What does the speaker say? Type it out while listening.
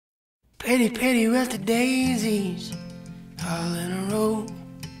Pretty, pretty wilted daisies, all in a row,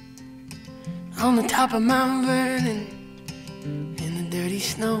 on the top of Mount Vernon, in the dirty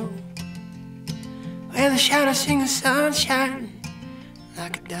snow, where the shadows sing the sunshine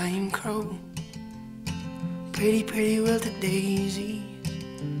like a dying crow. Pretty, pretty wilted daisies,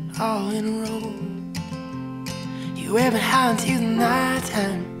 all in a row. You wave it high into the night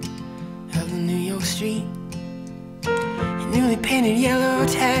time of the New York street. Your newly painted yellow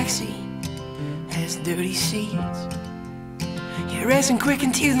taxi has dirty seats. You're racing quick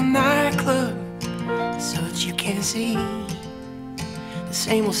into the nightclub so that you can't see the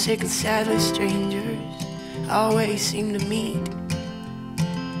same old sick and sadly strangers always seem to meet.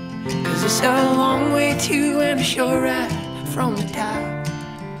 'Cause it's a long way to and a short ride from the top.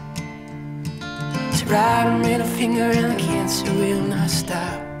 It's right a middle finger and the cancer will not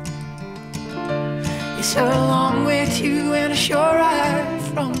stop. It's a long way to and a short ride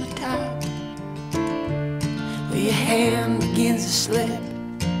from the top, where your hand begins to slip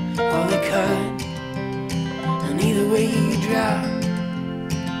or they cut, and either way you drop.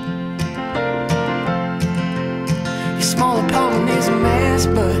 Your small apartment is a mess,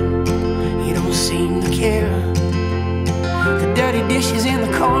 but you don't seem to care. The dirty dishes in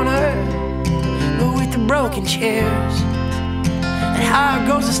the corner go with the broken chairs, and higher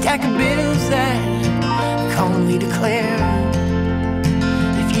goes a stack of bills that calmly declare,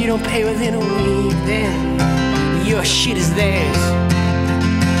 if you don't pay within a week, then your shit is theirs.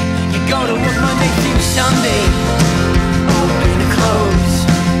 You go to work Monday through Sunday, open to close.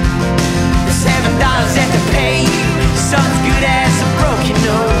 The $7 that they pay you, son's good as a broken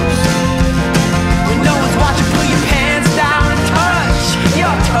nose.